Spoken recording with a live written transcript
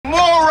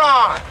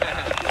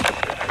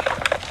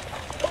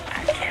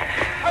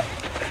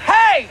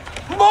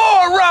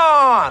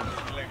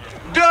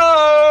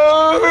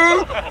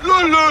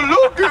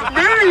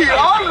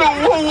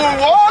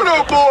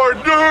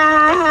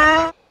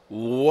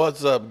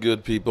What's up,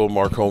 good people?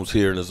 Mark Holmes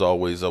here, and as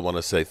always, I want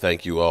to say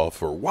thank you all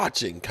for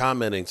watching,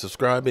 commenting,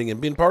 subscribing,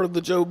 and being part of the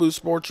Joe Boo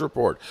Sports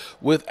Report.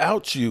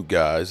 Without you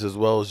guys, as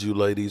well as you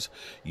ladies,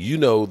 you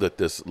know that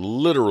this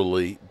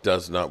literally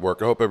does not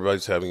work. I hope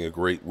everybody's having a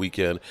great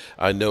weekend.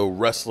 I know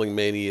Wrestling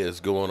Mania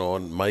is going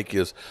on. Mike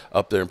is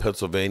up there in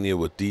Pennsylvania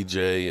with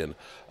DJ and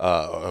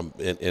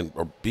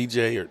or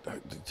BJ, or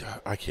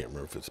I can't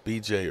remember if it's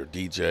BJ or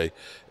DJ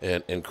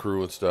and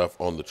crew and stuff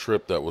on the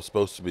trip that was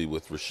supposed to be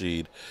with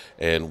Rashid,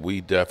 and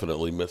we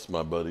definitely miss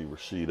my buddy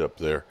Rashid up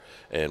there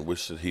and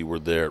wish that he were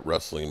there at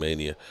Wrestling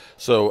Mania.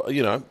 So,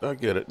 you know, I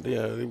get it.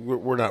 Yeah,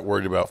 we're not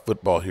worried about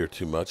football here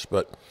too much,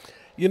 but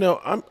you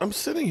know, I'm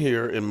sitting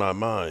here in my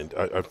mind.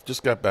 I've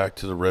just got back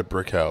to the Red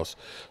Brick House.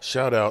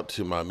 Shout out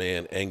to my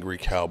man, Angry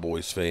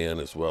Cowboys fan,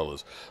 as well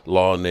as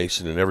Law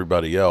Nation and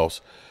everybody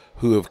else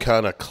who have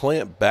kind of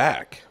clamped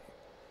back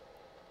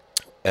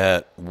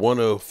at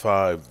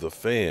 105 The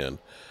Fan.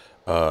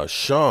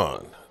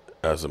 Sean,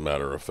 as a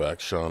matter of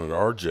fact, Sean and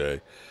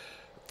RJ,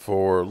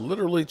 for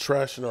literally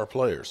trashing our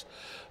players.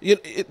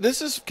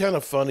 This is kind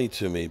of funny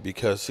to me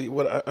because, see,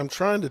 what I'm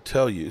trying to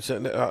tell you,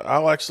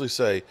 I'll actually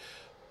say,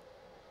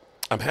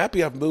 I'm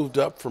happy I've moved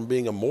up from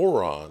being a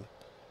moron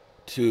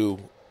to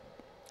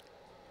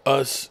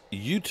us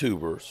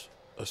YouTubers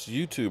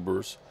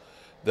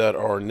that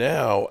are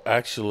now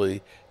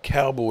actually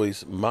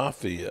Cowboys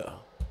Mafia.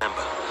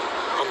 Remember,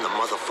 I'm the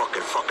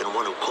motherfucking fucking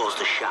one who calls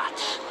the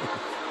shots.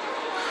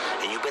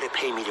 And you better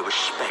pay me the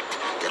respect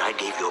that I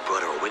gave your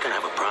brother, or we're gonna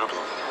have a problem.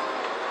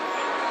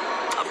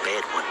 A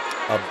bad one.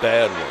 A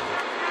bad one.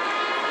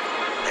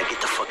 Now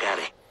get the fuck out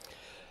of here.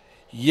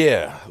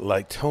 Yeah,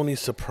 like Tony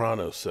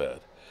Soprano said.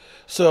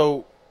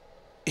 So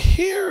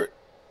here,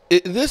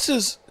 this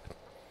is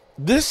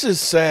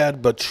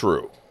sad but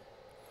true.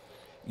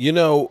 You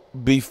know,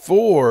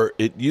 before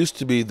it used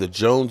to be the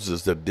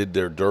Joneses that did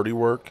their dirty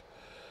work,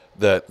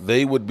 that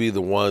they would be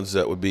the ones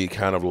that would be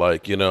kind of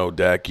like, you know,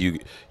 Dak, you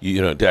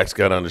know, Dak's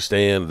got to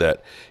understand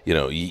that, you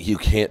know, you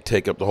can't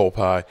take up the whole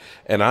pie.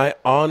 And I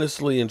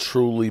honestly and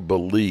truly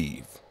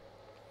believe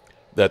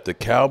that the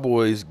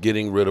Cowboys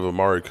getting rid of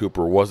Amari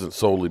Cooper wasn't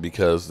solely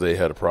because they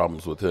had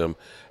problems with him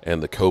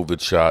and the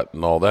COVID shot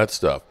and all that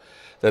stuff.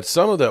 That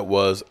some of that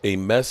was a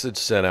message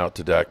sent out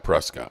to Dak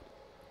Prescott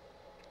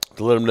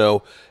to let him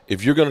know,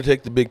 if you're going to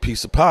take the big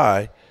piece of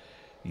pie,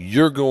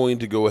 you're going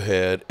to go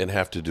ahead and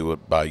have to do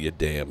it by your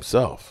damn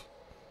self,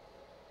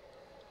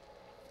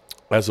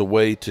 as a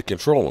way to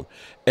control him.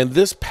 And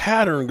this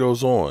pattern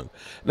goes on.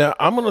 Now,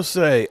 I'm going to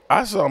say,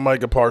 I saw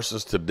Micah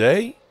Parsons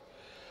today,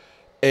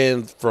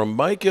 and from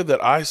Micah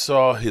that I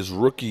saw his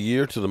rookie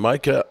year to the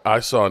Micah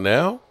I saw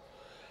now,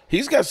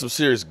 he's got some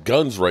serious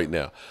guns right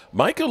now.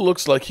 Micah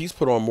looks like he's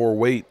put on more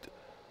weight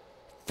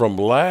from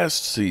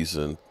last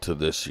season to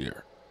this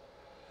year.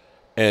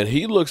 And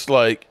he looks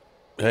like,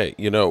 hey,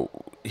 you know,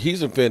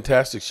 he's in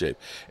fantastic shape.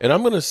 And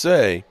I'm going to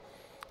say,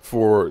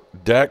 for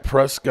Dak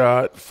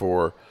Prescott,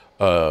 for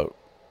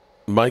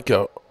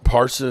Micah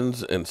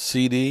Parsons and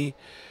CD,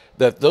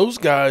 that those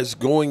guys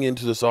going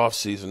into this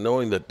offseason,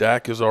 knowing that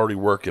Dak is already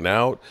working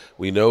out,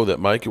 we know that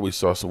Micah, we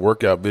saw some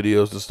workout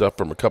videos and stuff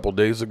from a couple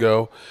days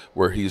ago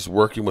where he's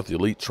working with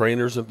elite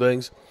trainers and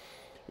things,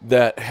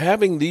 that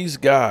having these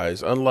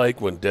guys, unlike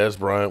when Dez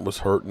Bryant was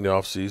hurt in the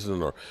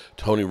offseason, or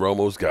Tony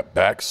Romo's got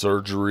back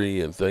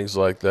surgery and things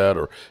like that,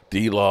 or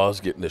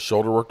D-Law's getting his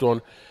shoulder worked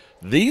on,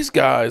 these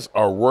guys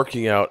are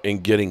working out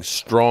and getting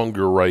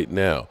stronger right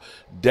now.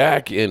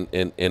 Dak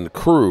and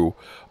crew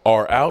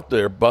are out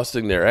there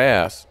busting their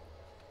ass,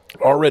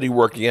 already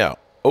working out.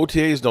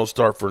 OTAs don't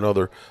start for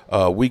another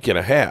week and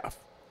a half.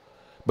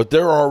 But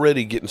they're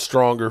already getting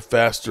stronger,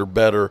 faster,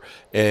 better,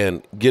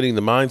 and getting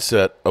the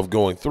mindset of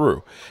going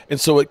through. And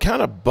so it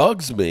kind of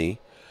bugs me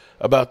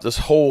about this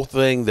whole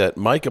thing that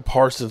Micah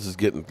Parsons is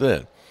getting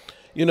thin.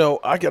 You know,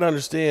 I can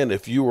understand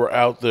if you were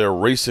out there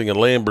racing a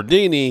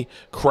Lamborghini,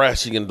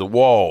 crashing into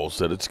walls,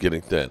 that it's getting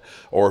thin.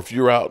 Or if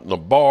you're out in a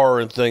bar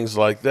and things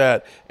like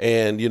that,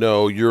 and, you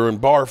know, you're in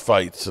bar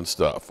fights and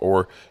stuff,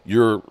 or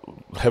you're,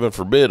 heaven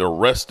forbid,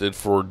 arrested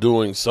for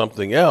doing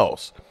something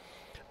else.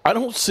 I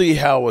don't see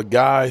how a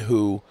guy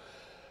who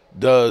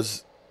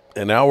does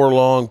an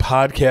hour-long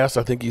podcast,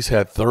 I think he's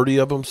had 30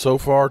 of them so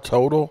far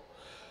total,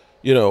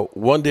 you know,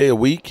 one day a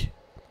week,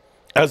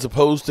 as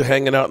opposed to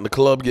hanging out in the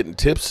club getting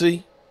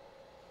tipsy,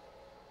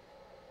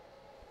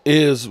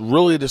 is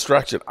really a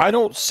distraction. I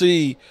don't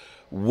see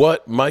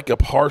what Micah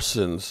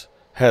Parsons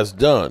has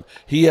done.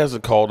 He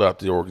hasn't called out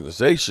the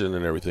organization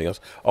and everything else,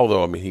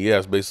 although, I mean, he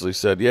has basically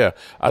said, yeah,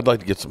 I'd like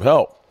to get some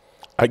help.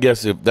 I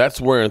guess if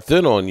that's wearing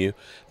thin on you,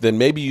 then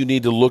maybe you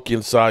need to look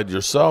inside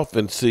yourself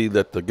and see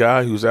that the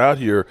guy who's out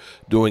here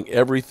doing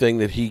everything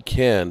that he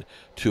can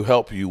to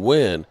help you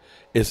win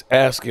is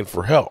asking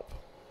for help.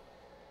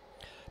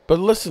 But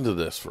listen to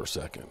this for a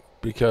second,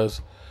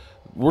 because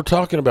we're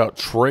talking about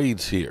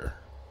trades here,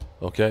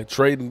 okay?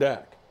 Trading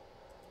Dak.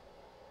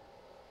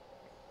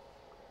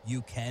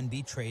 You can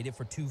be traded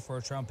for 2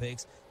 first-round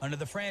picks under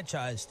the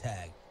franchise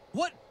tag.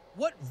 What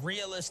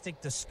realistic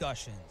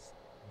discussions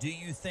do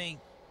you think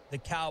the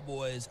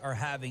Cowboys are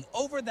having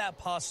over that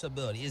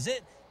possibility? Is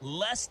it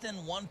less than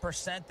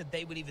 1% that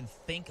they would even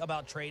think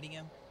about trading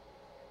him?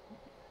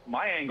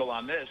 My angle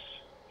on this,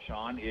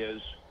 Sean,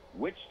 is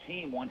which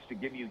team wants to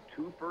give you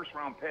 2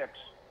 first-round picks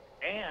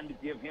and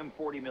give him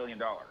 $40 million?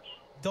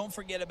 Don't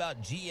forget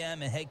about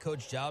GM and head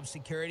coach job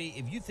security.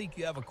 If you think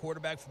you have a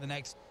quarterback for the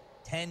next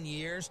 10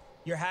 years,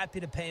 you're happy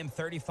to pay him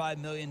 $35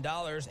 million,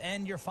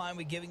 and you're fine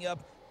with giving up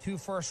 2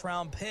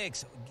 first-round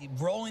picks.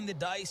 Rolling the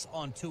dice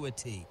on Tua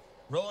T.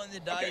 Rolling the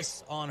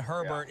dice on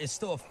Herbert is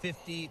still a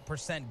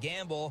 50%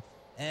 gamble.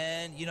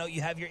 And, you know,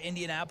 you have your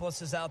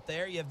Indianapolises out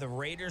there. You have the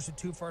Raiders with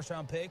 2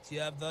 first-round picks.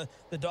 You have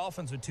the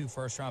Dolphins with 2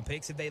 first-round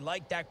picks. If they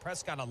like Dak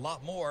Prescott a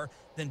lot more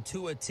than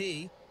Tua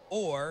T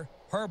or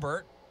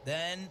Herbert,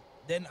 then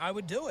I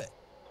would do it.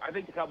 I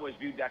think the Cowboys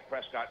view Dak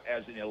Prescott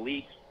as an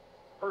elite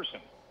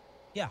person.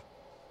 Yeah.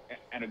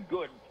 And a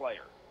good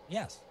player.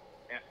 Yes.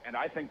 And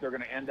I think they're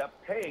going to end up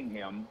paying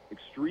him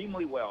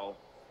extremely well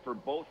for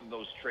both of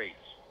those traits.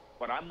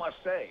 But I must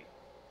say,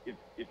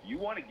 if you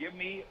want to give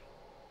me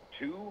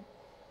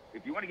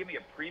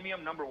a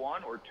premium number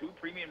 1 or 2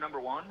 premium number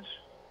 1s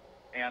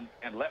and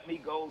let me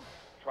go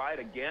try it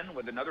again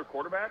with another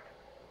quarterback,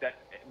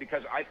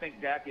 because I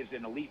think Dak is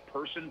an elite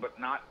person but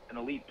not an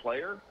elite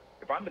player,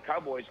 if I'm the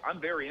Cowboys, I'm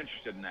very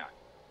interested in that.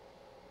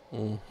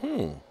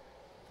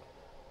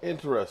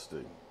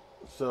 Interesting.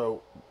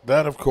 So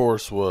that, of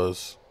course,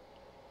 was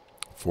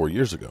 4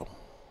 years ago.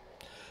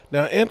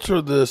 Now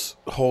enter this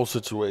whole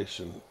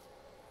situation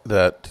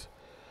that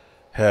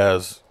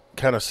has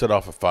kind of set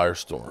off a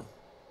firestorm.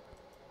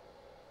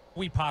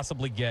 We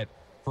possibly get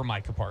for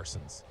Micah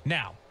Parsons.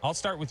 Now, I'll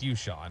start with you,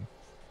 Sean,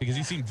 because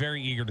you seem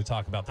very eager to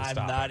talk about this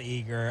topic. I'm not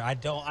eager.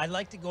 I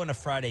like to go into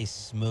Friday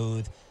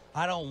smooth.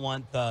 I don't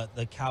want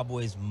the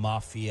Cowboys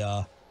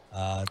Mafia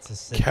to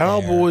sit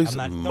Cowboys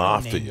there. I'm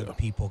not Mafia. naming the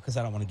people because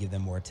I don't want to give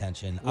them more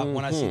attention.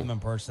 When I see them in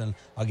person,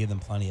 I'll give them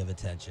plenty of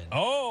attention.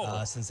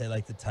 Since they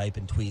like to type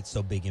and tweet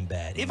so big and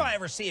bad. If I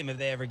ever see them, if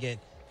they ever get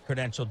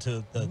credentialed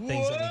to the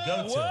things that we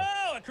go to.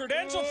 Whoa, a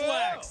credential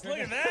flex. Look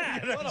at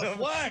that. What a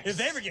flex. If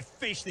they ever get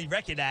facially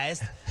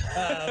recognized.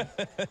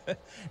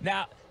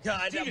 Now, do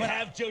you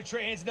have Joe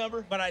Trahan's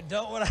number? But I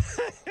don't want to.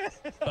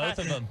 Both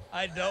of them.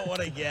 I don't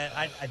want to get.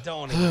 I don't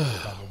want to get in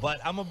trouble, but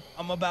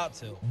I'm about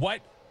to.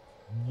 What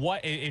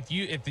if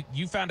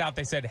you found out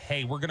they said,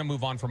 hey, we're going to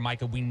move on from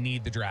Micah, we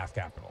need the draft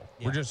capital.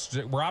 Yeah.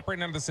 We're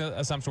operating under the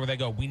assumption where they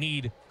go, we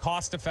need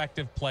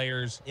cost-effective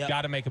players,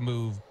 got to make a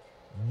move.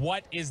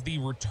 What is the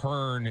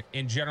return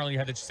in general you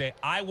had to say,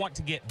 I want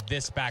to get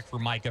this back for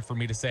Micah for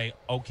me to say,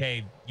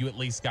 okay, you at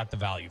least got the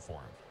value for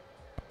him?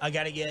 I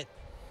got to get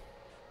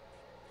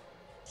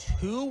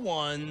 2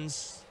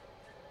 1s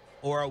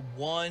or a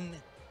 1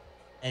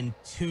 and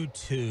 2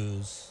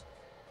 2s,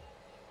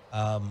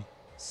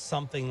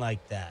 something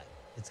like that.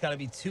 It's got to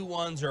be 2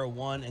 1s or a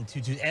 1 and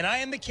 2 2s. And I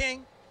am the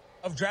king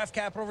of draft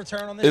capital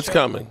return on this It's show.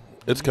 coming.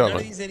 It's coming.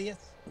 None of these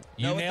idiots.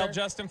 You nailed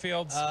Justin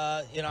Fields.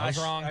 I was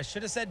wrong. I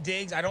should have said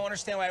Diggs. I don't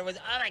understand why it was,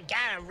 oh, my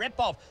God, a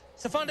ripoff.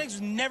 Stephon Diggs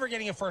was never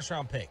getting a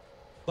first-round pick.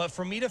 But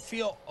for me to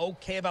feel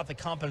okay about the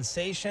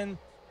compensation,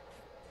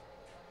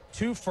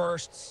 2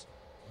 firsts,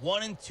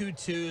 1 and 2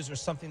 2s, or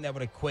something that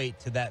would equate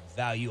to that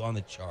value on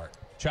the chart.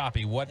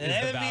 Choppy, what is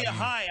the value? Be a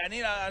high. I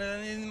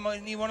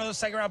need one of those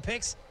second-round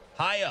picks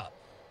high up,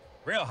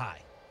 real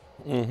high.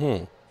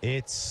 Mm-hmm.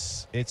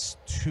 It's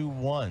 2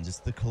 1s. It's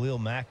the Khalil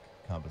Mack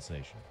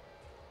compensation.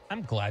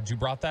 I'm glad you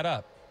brought that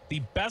up. The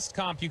best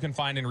comp you can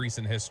find in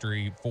recent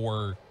history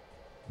for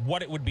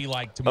what it would be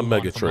like to move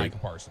on from Micah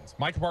Parsons.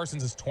 Micah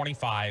Parsons is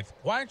 25.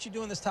 Why aren't you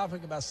doing this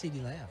topic about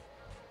CeeDee Lamb?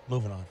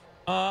 Moving on.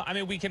 I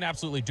mean, we can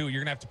absolutely do it.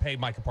 You're going to have to pay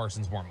Micah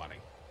Parsons more money.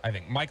 I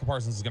think Micah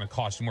Parsons is going to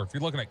cost you more. If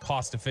you're looking at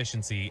cost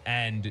efficiency,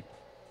 and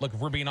look, if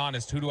we're being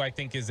honest, who do I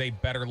think is a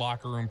better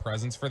locker room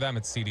presence for them?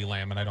 It's CeeDee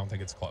Lamb, and I don't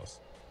think it's close.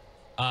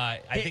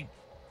 I think.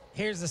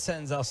 Here's the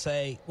sentence I'll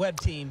say. Web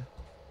team.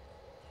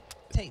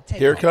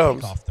 Here it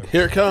comes.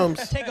 Here it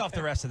comes. Take off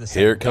the rest of the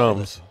sentence. Here it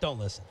comes. Don't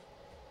listen.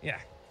 Yeah,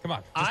 come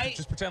on.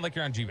 Just pretend like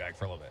you're on G-Bag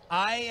for a little bit.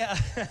 I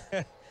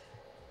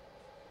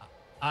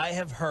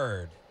have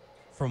heard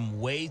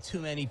from way too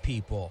many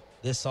people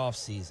this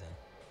offseason.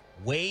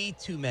 Way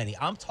too many.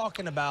 I'm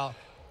talking about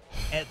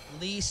at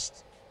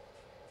least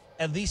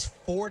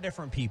 4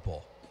 different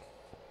people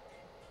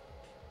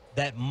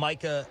that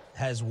Micah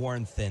has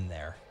worn thin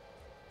there.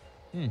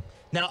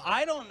 Now,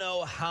 I don't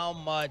know how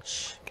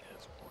much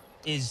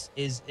is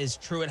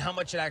true and how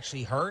much it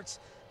actually hurts.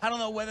 I don't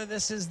know whether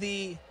this is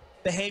the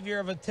behavior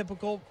of a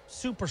typical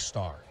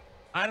superstar.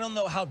 I don't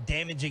know how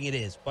damaging it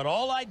is, but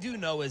all I do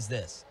know is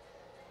this.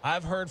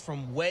 I've heard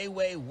from way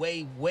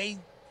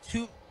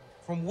too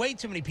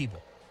many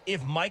people.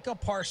 If Micah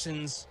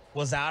Parsons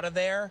was out of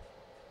there,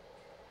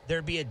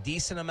 there'd be a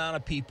decent amount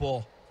of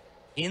people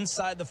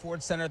inside the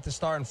Ford Center at the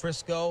Star in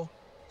Frisco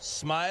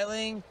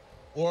smiling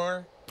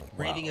or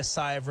breathing a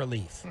sigh of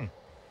relief.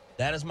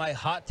 That is my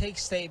hot take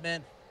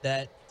statement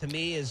that, to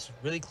me, is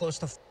really close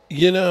to...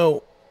 You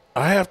know,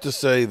 I have to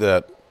say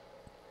that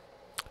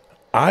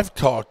I've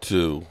talked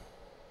to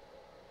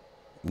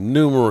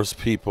numerous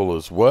people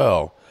as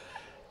well,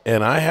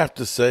 And I have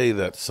to say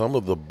that some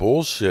of the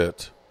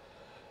bullshit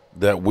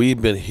that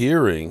we've been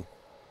hearing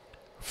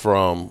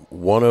from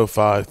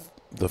 105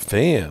 The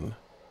Fan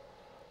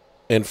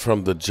and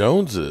from the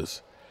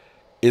Joneses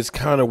is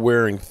kind of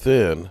wearing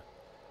thin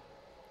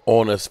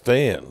on us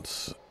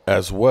fans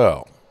as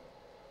well.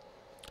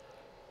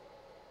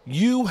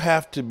 You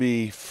have to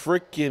be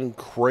freaking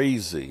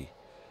crazy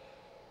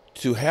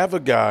to have a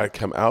guy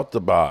come out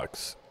the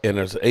box and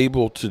is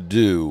able to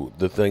do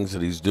the things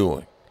that he's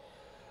doing.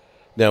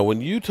 Now,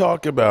 when you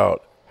talk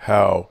about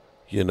how,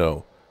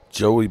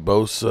 Joey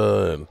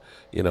Bosa and,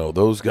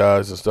 those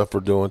guys and stuff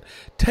are doing,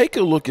 take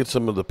a look at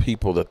some of the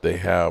people that they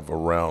have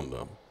around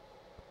them.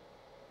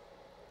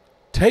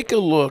 Take a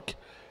look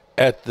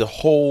at the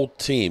whole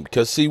team.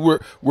 Because, see,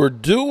 we're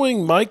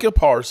doing Micah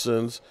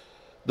Parsons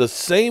the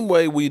same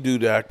way we do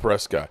Dak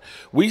Prescott.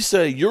 We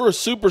say you're a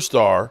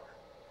superstar,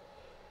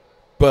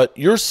 but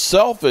you're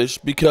selfish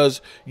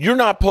because you're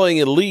not playing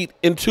elite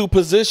in 2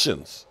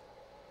 positions.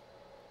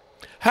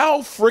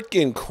 How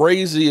freaking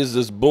crazy is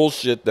this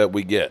bullshit that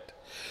we get?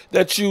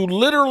 That you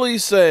literally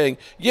saying,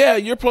 yeah,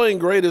 you're playing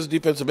great as a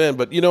defensive end,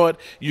 but you know what?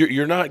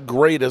 You're not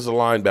great as a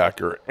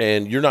linebacker,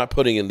 and you're not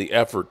putting in the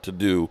effort to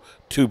do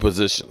 2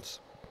 positions.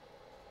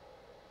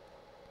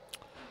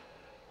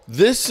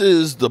 This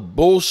is the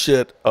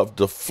bullshit of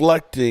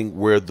deflecting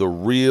where the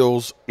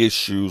real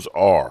issues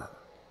are.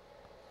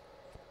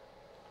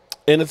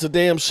 And it's a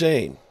damn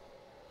shame.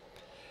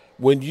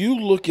 When you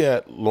look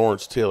at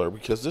Lawrence Taylor,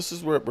 because this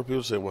is where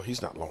people say, well,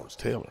 he's not Lawrence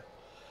Taylor.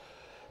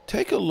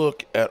 Take a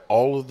look at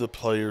all of the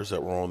players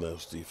that were on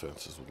those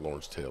defenses with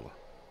Lawrence Taylor.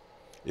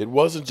 It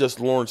wasn't just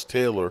Lawrence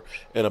Taylor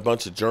and a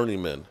bunch of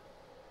journeyman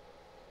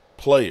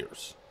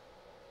players.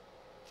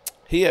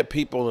 He had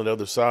people on the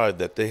other side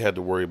that they had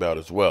to worry about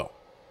as well.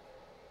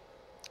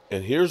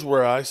 And here's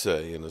where I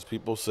say, and as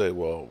people say,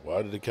 well,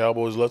 why did the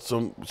Cowboys let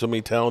so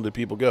many talented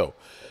people go?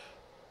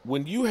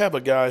 When you have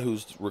a guy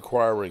who's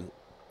requiring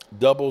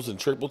doubles and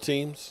triple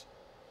teams,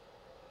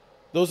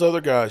 those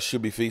other guys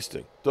should be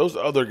feasting. Those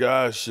other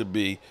guys should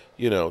be,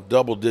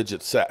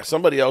 double-digit sack.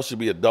 Somebody else should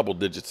be a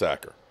double-digit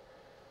sacker.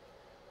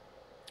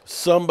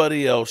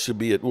 Somebody else should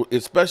be,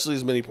 especially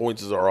as many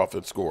points as our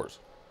offense scores.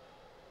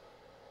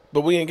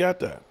 But we ain't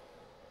got that.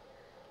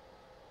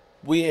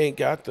 We ain't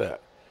got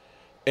that.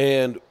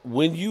 And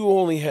when you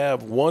only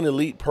have one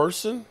elite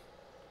person,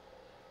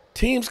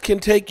 teams can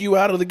take you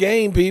out of the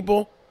game,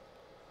 people.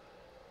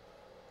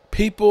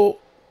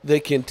 They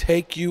can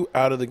take you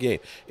out of the game.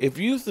 If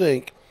you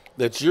think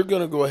that you're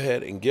going to go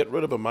ahead and get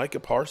rid of a Micah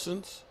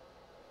Parsons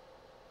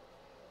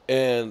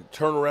and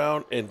turn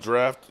around and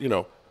draft,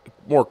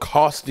 more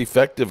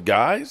cost-effective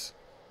guys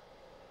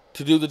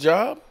to do the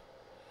job,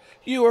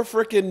 you are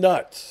freaking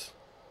nuts.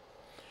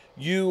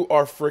 You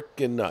are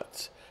freaking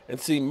nuts. And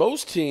see,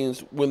 most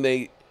teams, when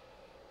they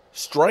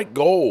strike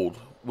gold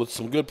with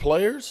some good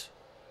players,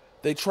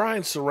 they try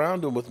and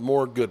surround them with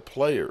more good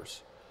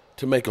players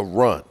to make a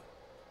run.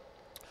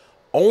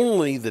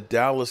 Only the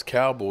Dallas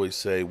Cowboys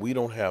say we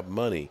don't have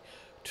money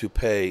to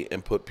pay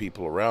and put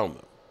people around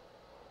them.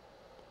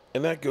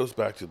 And that goes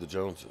back to the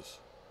Joneses.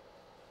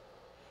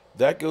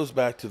 That goes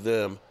back to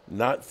them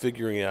not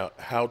figuring out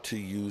how to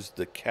use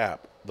the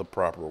cap the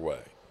proper way.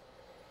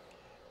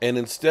 And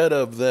instead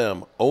of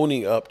them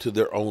owning up to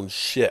their own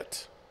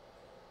shit,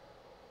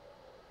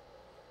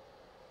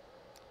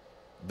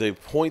 they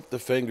point the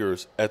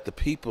fingers at the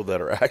people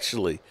that are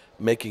actually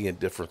making a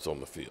difference on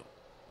the field.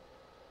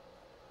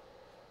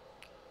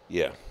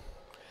 Yeah.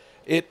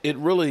 It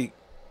really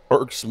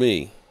irks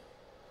me.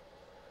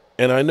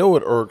 And I know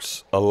it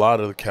irks a lot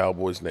of the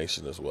Cowboys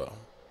nation as well.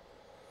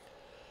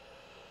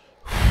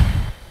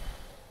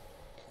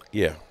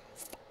 Yeah.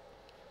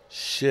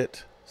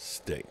 Shit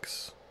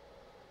stinks.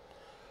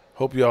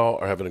 Hope y'all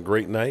are having a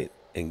great night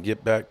and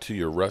get back to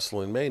your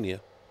wrestling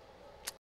mania.